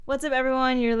What's up,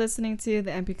 everyone? You're listening to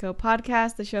the MPCO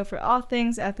podcast, the show for all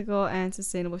things ethical and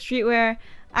sustainable streetwear.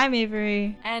 I'm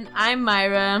Avery. And I'm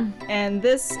Myra. And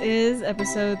this is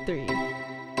episode 3.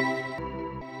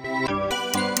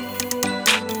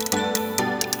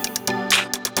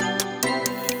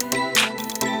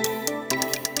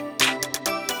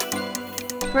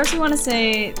 First, we want to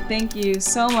say thank you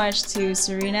so much to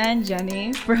Serena and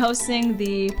Jenny for hosting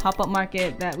the pop-up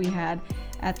market that we had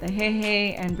at the Hey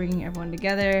Hey and bringing everyone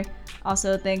together.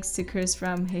 Also, thanks to Chris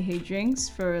from Hey Hey Drinks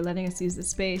for letting us use the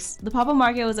space. The pop-up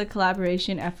market was a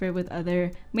collaboration effort with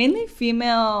other, mainly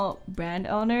female brand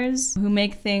owners who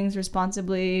make things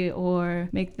responsibly or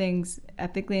make things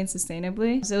ethically and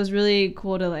sustainably. So it was really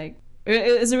cool to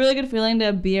it was a really good feeling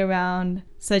to be around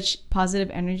such positive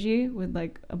energy with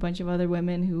a bunch of other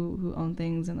women who own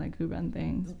things and who run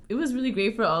things. It was really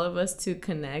great for all of us to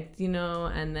connect,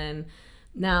 and then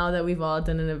now that we've all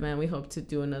done an event, we hope to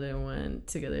do another one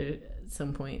together at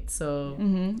some point. So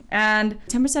And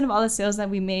 10% of all the sales that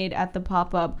we made at the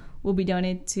pop-up will be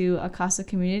donated to Acasa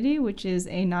Community, which is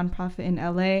a nonprofit in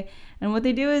LA. And what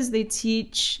they do is they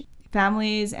teach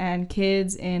families and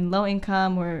kids in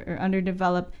low-income or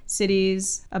underdeveloped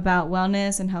cities about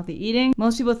wellness and healthy eating.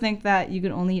 Most people think that you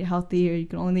can only eat healthy or you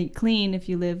can only eat clean if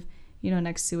you live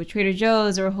next to a Trader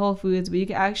Joe's or a Whole Foods, but you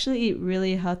can actually eat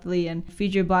really healthily and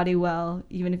feed your body well,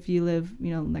 even if you live,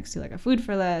 next to a Food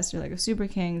for Less or a Super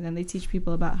Kings, and they teach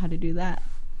people about how to do that.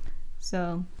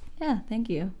 So, yeah,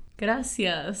 thank you.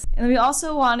 Gracias. And we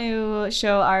also want to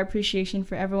show our appreciation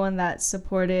for everyone that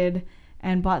supported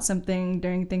and bought something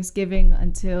during Thanksgiving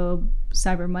until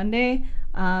Cyber Monday.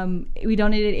 We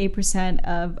donated 8%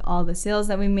 of all the sales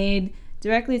that we made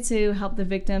directly to help the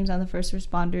victims and the first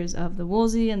responders of the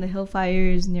Woolsey and the Hill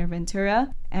fires near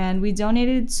Ventura. And we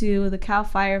donated to the CAL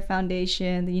FIRE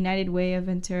Foundation, the United Way of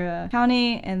Ventura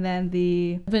County, and then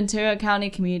the Ventura County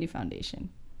Community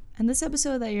Foundation. And this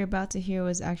episode that you're about to hear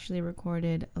was actually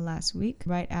recorded last week,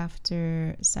 right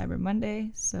after Cyber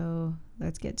Monday. So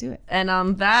let's get to it. And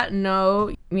on that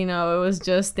note, it was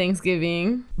just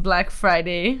Thanksgiving, Black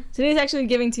Friday. Today's actually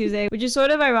Giving Tuesday, which is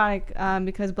sort of ironic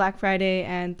because Black Friday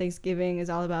and Thanksgiving is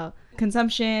all about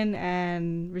consumption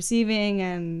and receiving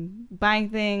and buying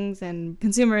things and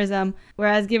consumerism.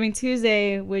 Whereas Giving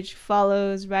Tuesday, which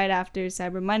follows right after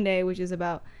Cyber Monday, which is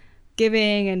about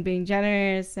giving and being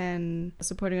generous and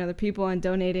supporting other people and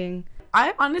donating.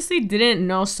 I honestly didn't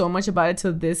know so much about it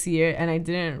till this year, and I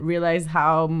didn't realize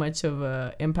how much of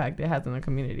an impact it has on the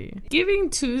community. Giving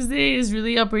Tuesday is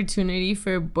really opportunity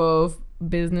for both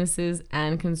businesses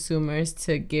and consumers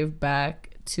to give back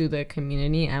to the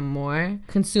community and more.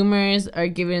 Consumers are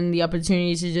given the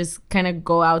opportunity to just kind of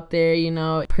go out there,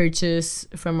 purchase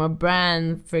from a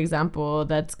brand, for example,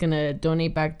 that's gonna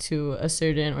donate back to a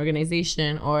certain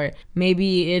organization, or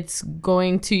maybe it's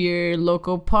going to your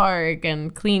local park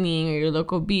and cleaning or your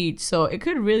local beach. So it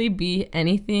could really be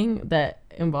anything that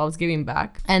involves giving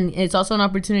back. And it's also an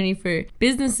opportunity for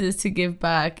businesses to give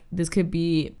back. This could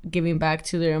be giving back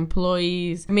to their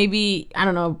employees. Maybe, I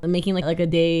don't know, making like a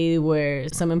day where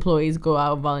some employees go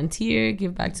out and volunteer,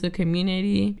 give back to the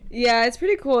community. Yeah, it's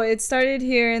pretty cool. It started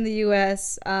here in the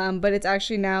US, but it's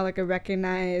actually now a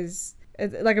recognized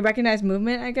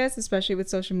movement, I guess, especially with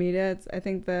social media. I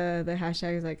think the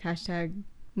hashtag is hashtag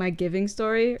my giving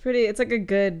story. It's a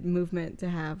good movement to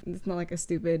have. It's not a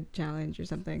stupid challenge or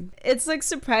something. It's not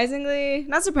surprisingly,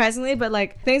 but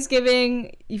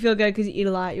Thanksgiving, you feel good because you eat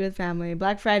a lot, you're with family.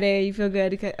 Black Friday, you feel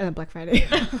good because Black Friday.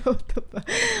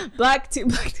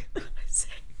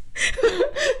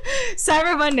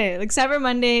 Cyber Monday. Cyber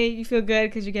Monday, you feel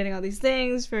good because you're getting all these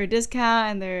things for a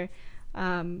discount and they're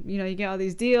you get all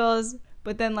these deals.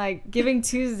 But then Giving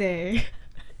Tuesday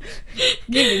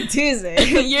Giving Tuesday.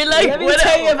 You're what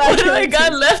have I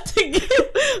got left to give?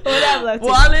 What have left?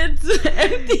 Wallets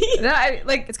empty. No,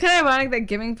 it's kind of ironic that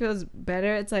giving feels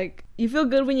better. It's you feel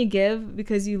good when you give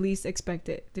because you least expect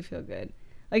it to feel good.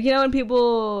 When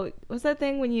people, what's that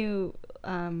thing when you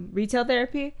retail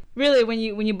therapy? Really, when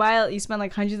you buy it, you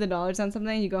spend hundreds of dollars on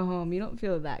something, you go home, you don't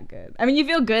feel that good. I mean, you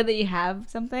feel good that you have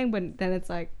something, but then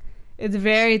it's it's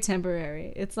very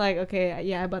temporary. It's okay,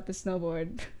 yeah, I bought the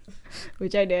snowboard,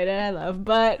 which I did and I love,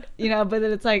 but but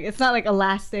then it's not a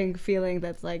lasting feeling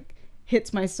that's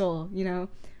hits my soul,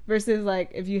 versus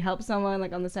if you help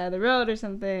someone on the side of the road or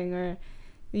something, or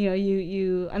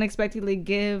you unexpectedly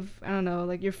give, I don't know,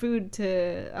 your food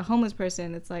to a homeless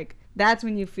person. It's that's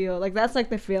when you feel that's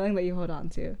the feeling that you hold on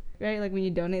to, right? When you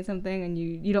donate something and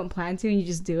you don't plan to and you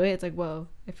just do it, it's whoa,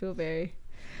 I feel very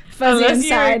fuzzy unless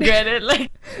inside. You regret it,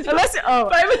 unless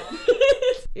 5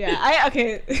 minutes. Yeah,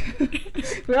 okay.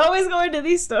 We're always going to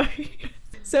these stories.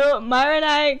 So Myra and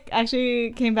I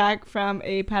actually came back from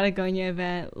a Patagonia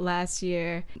event last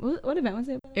year. What event was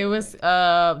it? It was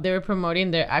they were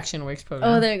promoting their Action Works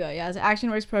program. Oh, there you go. Yeah, it's an Action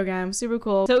Works program. Super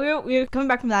cool. So we were coming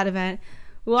back from that event.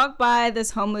 We walked by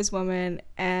this homeless woman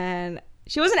and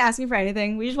she wasn't asking for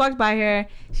anything. We just walked by her.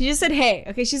 She just said hey.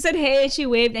 Okay, she said hey and she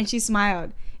waved and she smiled.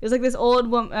 It was like this old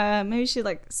woman, maybe she's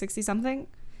like 60 something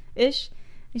ish.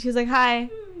 And she was like hi.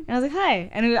 And I was like hi.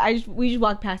 And we just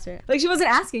walked past her. Like she wasn't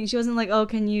asking. She wasn't like, oh,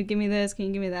 can you give me this? Can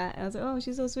you give me that? And I was like, oh,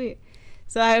 she's so sweet.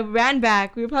 So I ran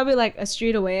back. We were probably like a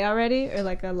street away already or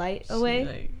like a light away.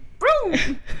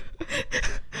 Like,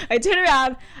 I turned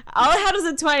around. All I had was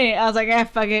a 20. I was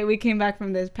like, fuck it. We came back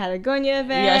from this Patagonia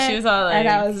event. Yeah, she was all like... And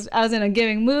I was in a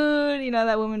giving mood. You know,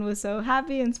 that woman was so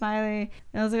happy and smiling.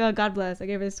 And I was like, oh, God bless. I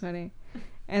gave her this 20.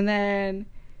 And then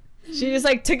she just,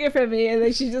 like, took it from me. And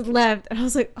then she just left. And I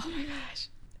was like, oh, my gosh.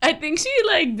 I think she,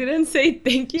 like, didn't say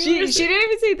thank you. She didn't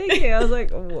even say thank you. I was like,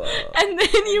 whoa. And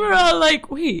then you were all like,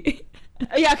 wait.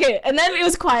 Yeah, okay. And then it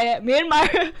was quiet. Me and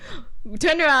Myra... We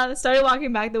turned around, started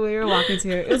walking back the way we were walking to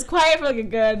her. It was quiet for like a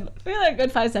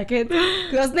good 5 seconds.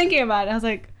 Because I was thinking about it. I was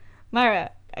like, Myra,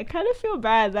 I kind of feel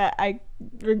bad that I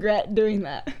regret doing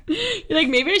that. You're like,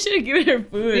 maybe I should have given her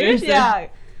food. Yeah.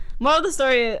 Moral of the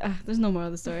story, there's no moral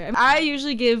of the story. I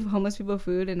usually give homeless people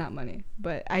food and not money.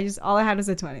 But all I had was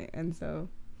a 20. And so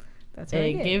that's what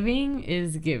I did. Giving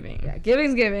is giving. Yeah,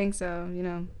 giving's giving. So, you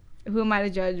know, who am I to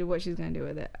judge what she's going to do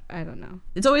with it? I don't know.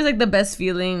 It's always like the best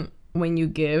feeling when you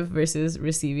give versus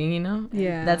receiving, you know?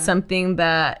 Yeah. That's something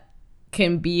that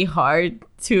can be hard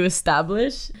to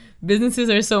establish. Businesses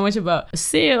are so much about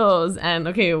sales and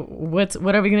okay, what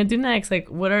are we gonna do next? Like,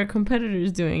 what are our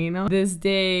competitors doing, you know? This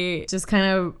day just kind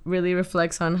of really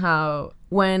reflects on how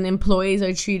when employees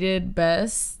are treated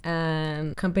best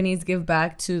and companies give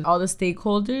back to all the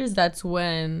stakeholders, that's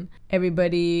when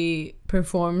everybody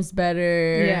performs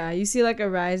better. Yeah, you see like a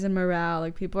rise in morale.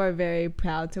 Like people are very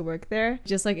proud to work there.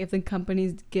 Just like if the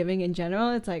company's giving in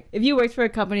general, it's like if you worked for a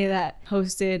company that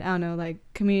hosted, I don't know, like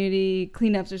community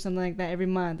cleanups or something like that every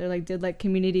month, or like did like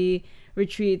community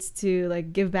retreats to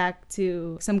like give back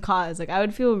to some cause, like I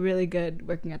would feel really good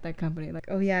working at that company. Like,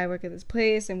 oh yeah, I work at this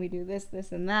place and we do this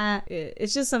and that.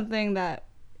 It's just something that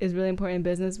is really important in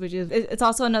business, which is it's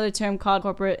also another term called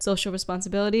corporate social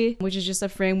responsibility, which is just a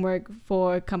framework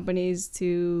for companies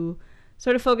to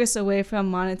sort of focus away from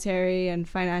monetary and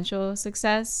financial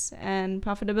success and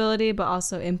profitability, but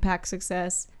also impact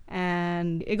success.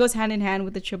 And it goes hand in hand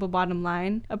with the triple bottom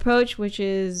line approach, which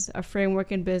is a framework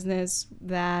in business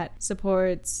that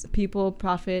supports people,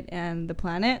 profit, and the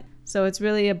planet. So it's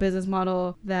really a business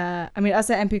model that, I mean, us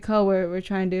at MPCO, we're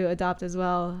trying to adopt as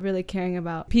well, really caring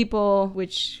about people,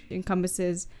 which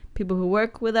encompasses people who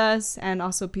work with us and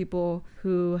also people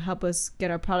who help us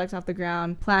get our products off the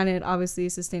ground. Planet, obviously,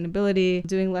 sustainability,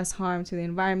 doing less harm to the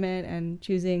environment and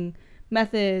choosing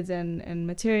methods and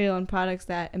material and products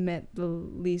that emit the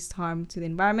least harm to the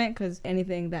environment, because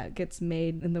anything that gets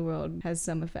made in the world has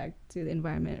some effect to the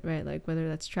environment, right? Like whether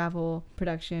that's travel,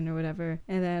 production, or whatever.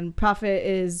 And then profit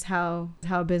is how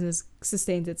a business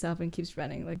sustains itself and keeps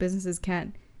running. Like businesses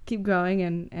can't keep growing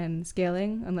and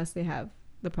scaling unless they have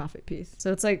the profit piece.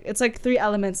 So it's like three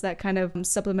elements that kind of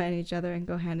supplement each other and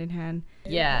go hand in hand.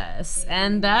 Yes,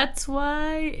 and that's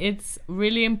why it's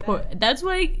really important. That's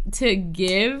why to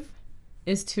give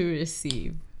is to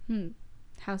receive.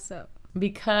 How so?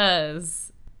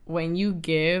 Because when you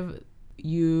give,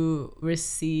 you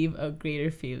receive a greater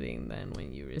feeling than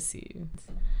when you receive.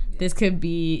 This could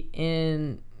be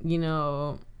in, you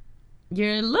know,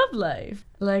 your love life.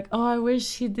 Like, oh, I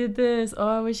wish he did this. Oh,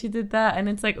 I wish he did that. And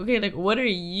it's like, okay, like, what are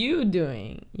you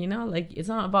doing? You know, like, it's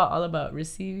not all about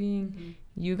receiving. Mm-hmm.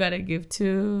 You gotta give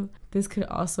too. This could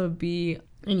also be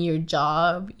in your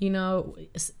job, you know.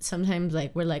 Sometimes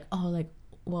like we're like, oh, like,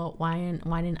 well, why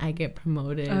didn't I get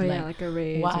promoted? Oh, yeah, like a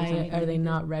raise. Why are they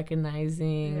not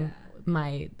recognizing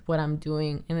what I'm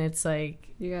doing? And it's like,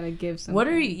 you gotta give something. What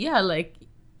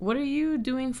are you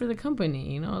doing for the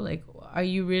company? You know, like, are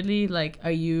you really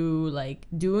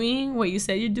doing what you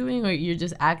said you're doing, or you're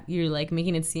just you're like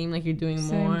making it seem like you're doing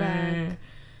more?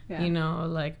 Yeah. You know,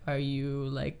 like, are you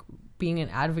like being an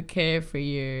advocate for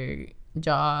your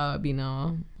job, you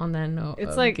know? On that note,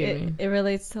 it's like it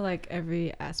relates to like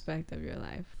every aspect of your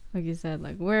life, like you said,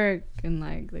 like work and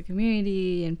like the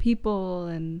community and people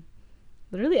and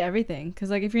literally everything. Because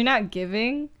like if you're not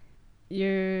giving,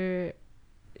 you're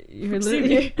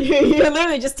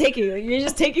literally just taking. Like, you're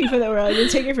just taking from the world. You're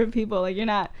taking from people. Like you're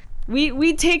not.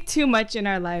 We take too much in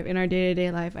our life, in our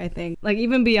day-to-day life, I think. Like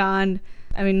even beyond,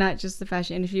 I mean, not just the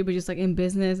fashion industry, but just like in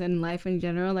business and life in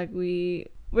general. Like we're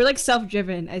like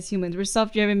self-driven as humans. We're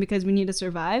self-driven because we need to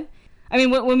survive. I mean,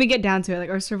 when we get down to it, like,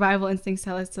 our survival instincts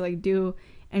tell us to, like, do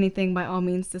anything by all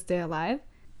means to stay alive.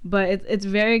 But it's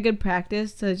very good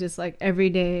practice to just, like, every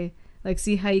day, like,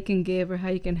 see how you can give or how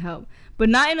you can help. But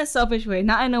not in a selfish way.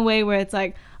 Not in a way where it's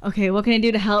like, okay, what can I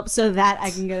do to help so that I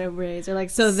can get a raise? Or,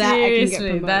 like, so that I can get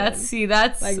promoted.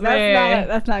 That's like, where...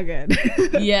 That's not good.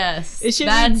 Yes. It should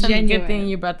that's be genuine. A good thing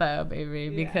you brought that up, Avery,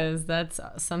 because that's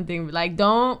something, like,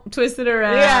 don't twist it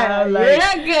around. Yeah, like, you're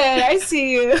not good. I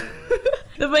see you.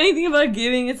 The funny thing about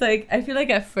giving, it's like, I feel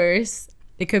like at first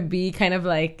it could be kind of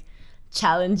like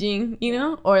challenging, you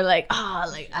know, or like,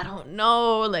 like, I don't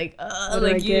know, like,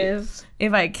 like, give?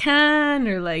 If I can,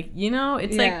 or like, you know,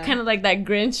 it's like kind of like that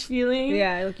Grinch feeling.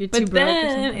 Yeah, like you're too broke. But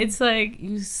then it's like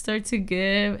you start to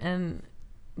give, and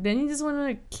then you just want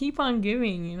to keep on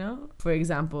giving, you know. For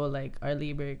example, like our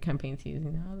Libra campaign tees,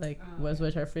 you know, like was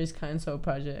our first kind sew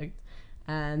project.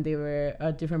 And they were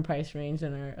a different price range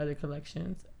than our other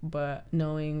collections. But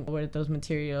knowing where those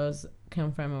materials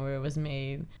come from and where it was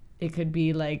made, it could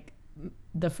be like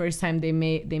the first time they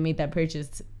made that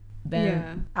purchase.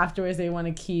 Then afterwards they want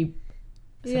to keep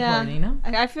supporting, you know?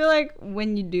 I feel like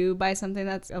when you do buy something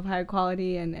that's of higher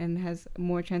quality and has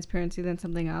more transparency than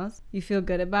something else, you feel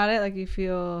good about it. Like, you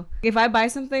feel... If I buy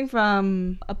something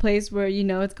from a place where you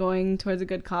know it's going towards a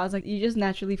good cause, like, you just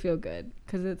naturally feel good.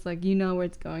 Because it's like, you know where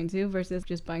it's going to, versus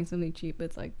just buying something cheap.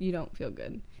 It's like, you don't feel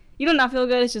good. You don't not feel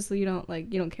good, it's just you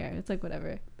don't care. It's like,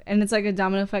 whatever. And it's like a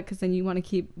domino effect, because then you want to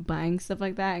keep buying stuff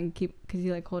like that and because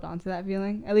you, like, hold on to that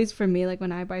feeling. At least for me, like,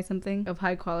 when I buy something of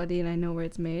high quality and I know where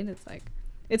it's made, it's like...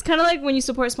 It's kind of like when you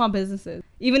support small businesses,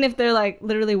 even if they're, like,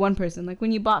 literally one person. Like,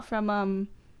 when you bought from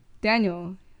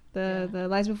Daniel, the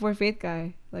Lies Before Faith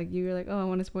guy. Like, you were like, oh, I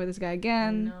want to support this guy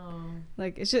again.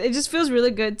 Like, it just feels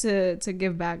really good to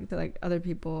give back to, like, other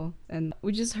people. And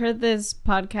we just heard this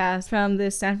podcast from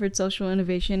the Stanford Social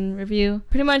Innovation Review.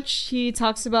 Pretty much, he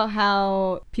talks about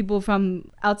how people from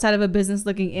outside of a business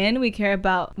looking in, we care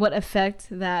about what effect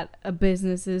that a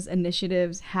business's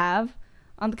initiatives have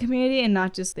on the community, and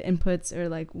not just the inputs or,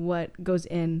 like, what goes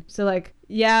in. So, like,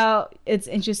 yeah, it's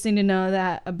interesting to know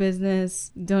that a business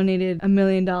donated $1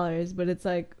 million, but it's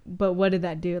like, but what did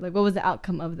that do? Like, what was the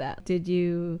outcome of that? Did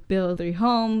you build 3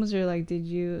 homes, or, like, did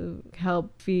you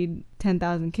help feed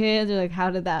 10,000 kids, or, like, how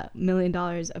did that $1 million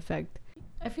affect?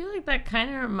 I feel like that kind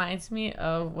of reminds me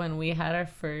of when we had our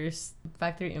first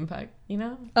Factory Impact, you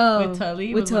know? With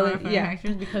Tully. With Tully,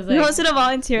 because, like, we hosted a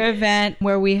volunteer event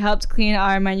where we helped clean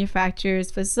our manufacturer's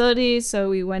facility. So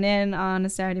we went in on a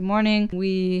Saturday morning.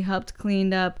 We helped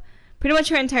clean up pretty much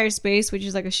her entire space, which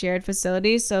is like a shared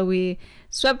facility. So we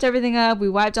swept everything up. We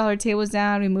wiped all her tables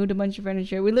down. We moved a bunch of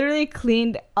furniture. We literally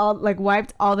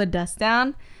wiped all the dust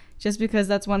down, just because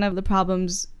that's one of the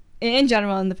problems in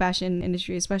general in the fashion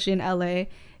industry, especially in LA,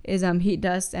 is heat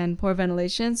dust and poor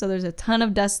ventilation. So there's a ton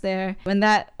of dust there, and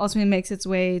that ultimately makes its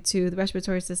way to the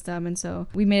respiratory system. And so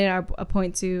we made it a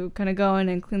point to kind of go in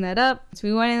and clean that up. So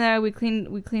we went in there, we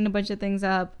cleaned a bunch of things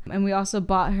up, and we also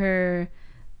bought her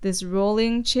this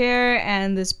rolling chair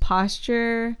and this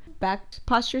back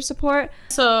posture support.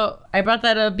 So I brought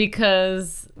that up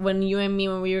because when you and me,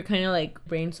 when we were kind of like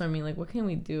brainstorming, like, what can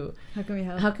we do? How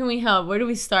can we help? Where do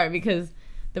we start? Because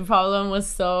the problem was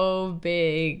so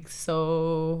big,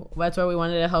 so that's why we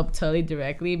wanted to help Tully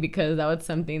directly, because that was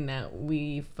something that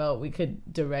we felt we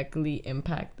could directly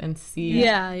impact and see.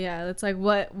 Yeah. It's like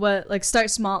what like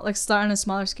start small, like start on a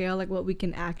smaller scale, like what we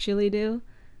can actually do.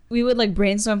 We would, like,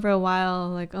 brainstorm for a while,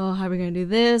 like, oh, how are we gonna do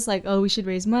this? Like, oh, we should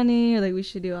raise money, or like we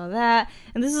should do all that.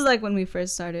 And this is like when we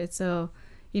first started, so,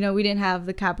 you know, we didn't have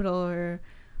the capital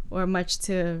or much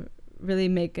to really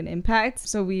make an impact.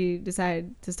 So we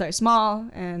decided to start small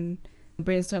and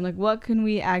brainstorm, like, what can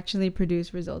we actually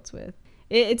produce results with?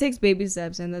 It takes baby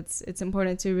steps, and it's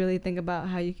important to really think about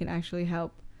how you can actually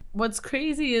help. What's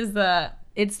crazy is that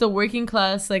it's the working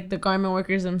class, like the garment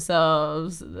workers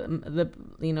themselves, the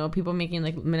you know, people making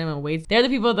like minimum wage. They're the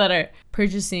people that are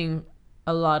purchasing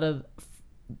a lot of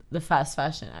the fast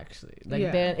fashion, actually. Like,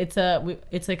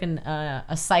 it's like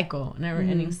a cycle, never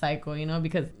ending cycle, you know,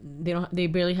 because they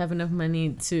barely have enough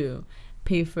money to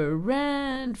pay for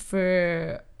rent,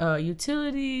 for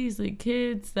utilities, like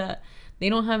kids, that they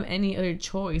don't have any other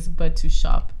choice but to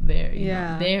shop there, you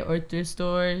know, there or thrift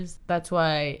stores. That's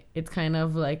why it's kind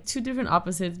of like two different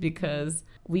opposites, because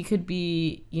we could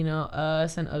be, you know,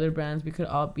 us and other brands, we could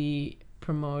all be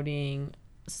promoting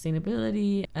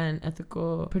sustainability and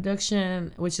ethical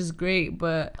production, which is great,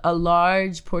 but a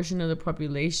large portion of the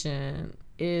population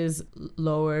is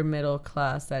lower middle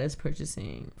class that is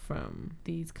purchasing from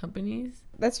these companies.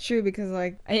 That's true, because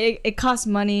like it costs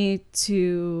money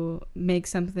to make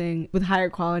something with higher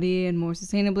quality and more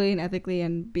sustainably and ethically,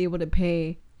 and be able to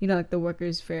pay you know, like the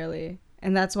workers fairly.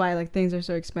 And that's why like things are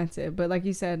so expensive. But like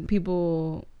you said,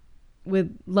 people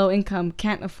with low income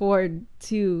can't afford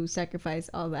to sacrifice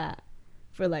all that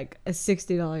for like a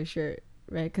 $60 shirt,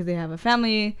 right? Because they have a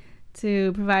family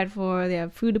to provide for, they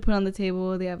have food to put on the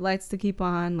table, they have lights to keep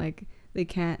on. Like they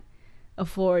can't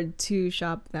afford to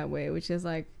shop that way, which is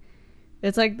like,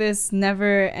 it's like this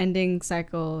never ending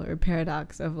cycle or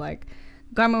paradox of like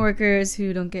garment workers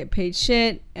who don't get paid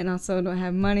shit and also don't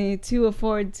have money to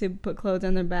afford to put clothes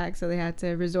on their back, so they had to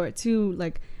resort to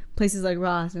like places like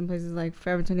Ross and places like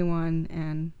Forever 21.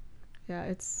 And yeah,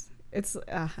 it's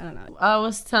I don't know. I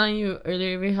was telling you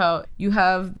earlier how you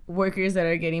have workers that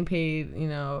are getting paid, you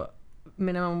know,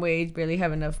 minimum wage, barely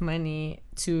have enough money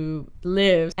to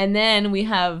live, and then we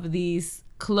have these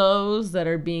clothes that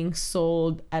are being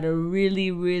sold at a really,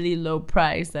 really low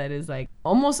price that is like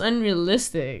almost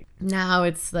unrealistic. Now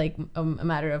it's like a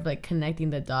matter of like connecting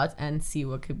the dots and see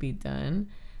what could be done.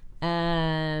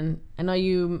 And I know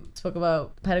you spoke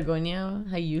about Patagonia,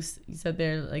 how you said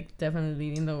they're like definitely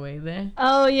leading the way there.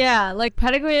 Oh yeah, like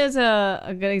Patagonia is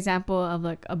a good example of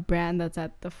like a brand that's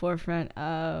at the forefront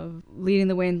of leading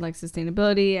the way in like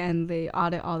sustainability, and they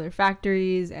audit all their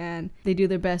factories and they do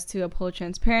their best to uphold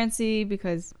transparency,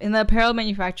 because in the apparel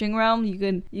manufacturing realm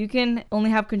you can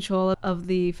only have control of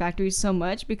the factories so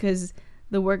much, because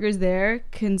the workers there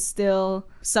can still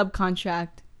subcontract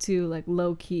to like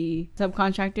low-key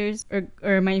subcontractors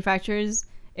or manufacturers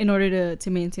in order to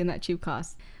maintain that cheap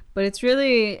cost. But it's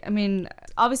really, I mean,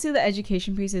 obviously the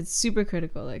education piece is super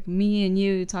critical. Like me and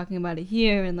you talking about it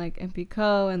here, and like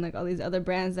MPCO and like all these other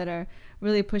brands that are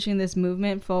really pushing this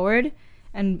movement forward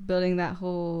and building that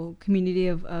whole community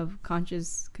of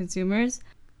conscious consumers.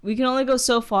 We can only go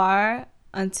so far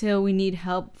until we need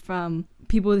help from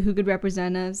people who could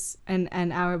represent us and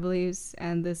our beliefs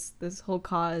and this whole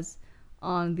cause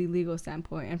on the legal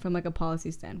standpoint and from like a policy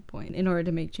standpoint, in order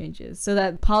to make changes so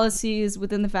that policies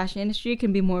within the fashion industry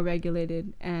can be more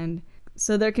regulated, and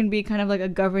so there can be kind of like a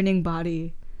governing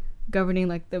body governing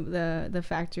like the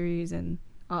factories and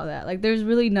all that. Like there's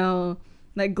really no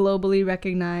like globally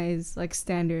recognized like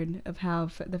standard of how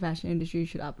the fashion industry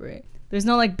should operate. There's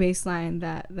no like baseline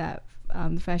that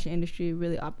the fashion industry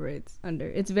really operates under.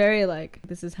 It's very like,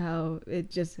 this is how it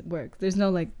just works. There's no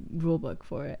like rule book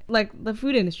for it. Like the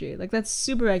food industry, like that's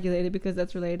super regulated because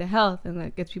that's related to health and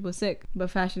that gets people sick. But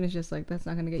fashion is just like, that's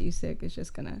not gonna get you sick. It's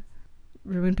just gonna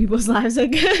ruin people's lives.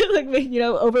 Like you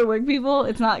know, overwork people.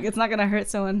 It's not gonna hurt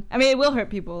someone. I mean, it will hurt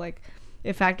people. Like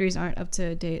if factories aren't up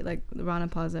to date, like the Rana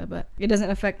Plaza, but it doesn't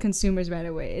affect consumers right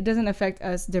away. It doesn't affect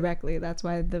us directly. That's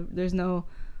why there's no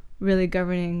really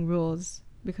governing rules,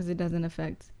 because it doesn't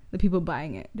affect the people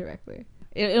buying it directly.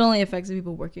 It only affects the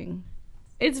people working.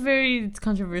 It's a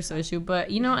controversial issue, but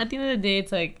you know, at the end of the day,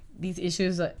 it's like these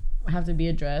issues have to be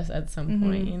addressed at some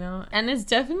point, you know, and it's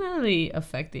definitely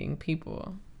affecting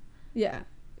people. Yeah,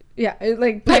 it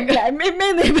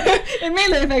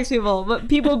mainly affects people, but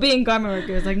people being garment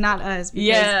workers, like not us. Because,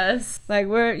 yes, like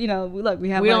we're, you know, we like,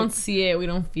 don't see it, we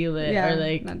don't feel it, or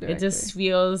like it just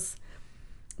feels.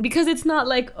 Because it's not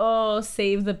like, oh,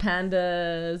 save the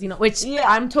pandas, you know, which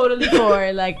I'm totally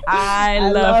for. Like, I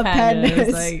love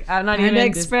pandas. Like, I'm not Panda even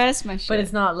Express, my shit. But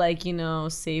it's not like, you know,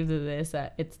 save the this.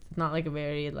 It's not like a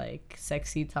very like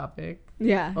sexy topic.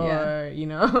 Yeah. Or you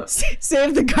know,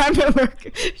 save the garment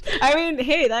worker. I mean,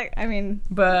 hey,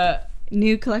 but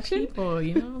new collection. People,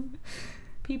 you know,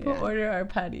 people order our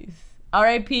patties.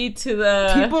 R.I.P. to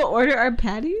the people order our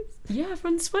patties. Yeah,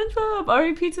 from SpongeBob.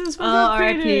 R.I.P. to the SpongeBob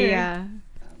creator. R.I.P.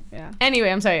 Yeah. Anyway,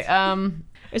 I'm sorry.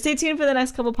 Stay tuned for the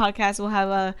next couple podcasts. We'll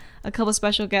have a couple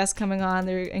special guests coming on.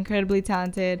 They're incredibly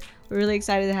talented. We're really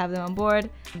excited to have them on board.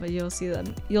 But you'll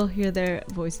hear their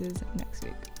voices next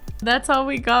week. That's all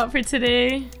we got for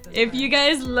today. If you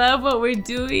guys love what we're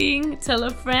doing, tell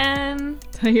a friend.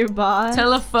 Tell your boss.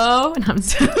 Tell a foe. No,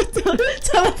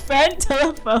 tell a friend, tell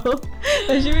a foe.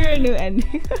 That should be our new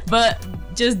ending. But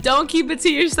just don't keep it to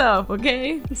yourself,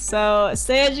 okay? So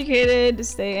stay educated,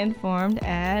 stay informed,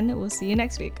 and we'll see you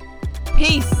next week.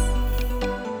 Peace.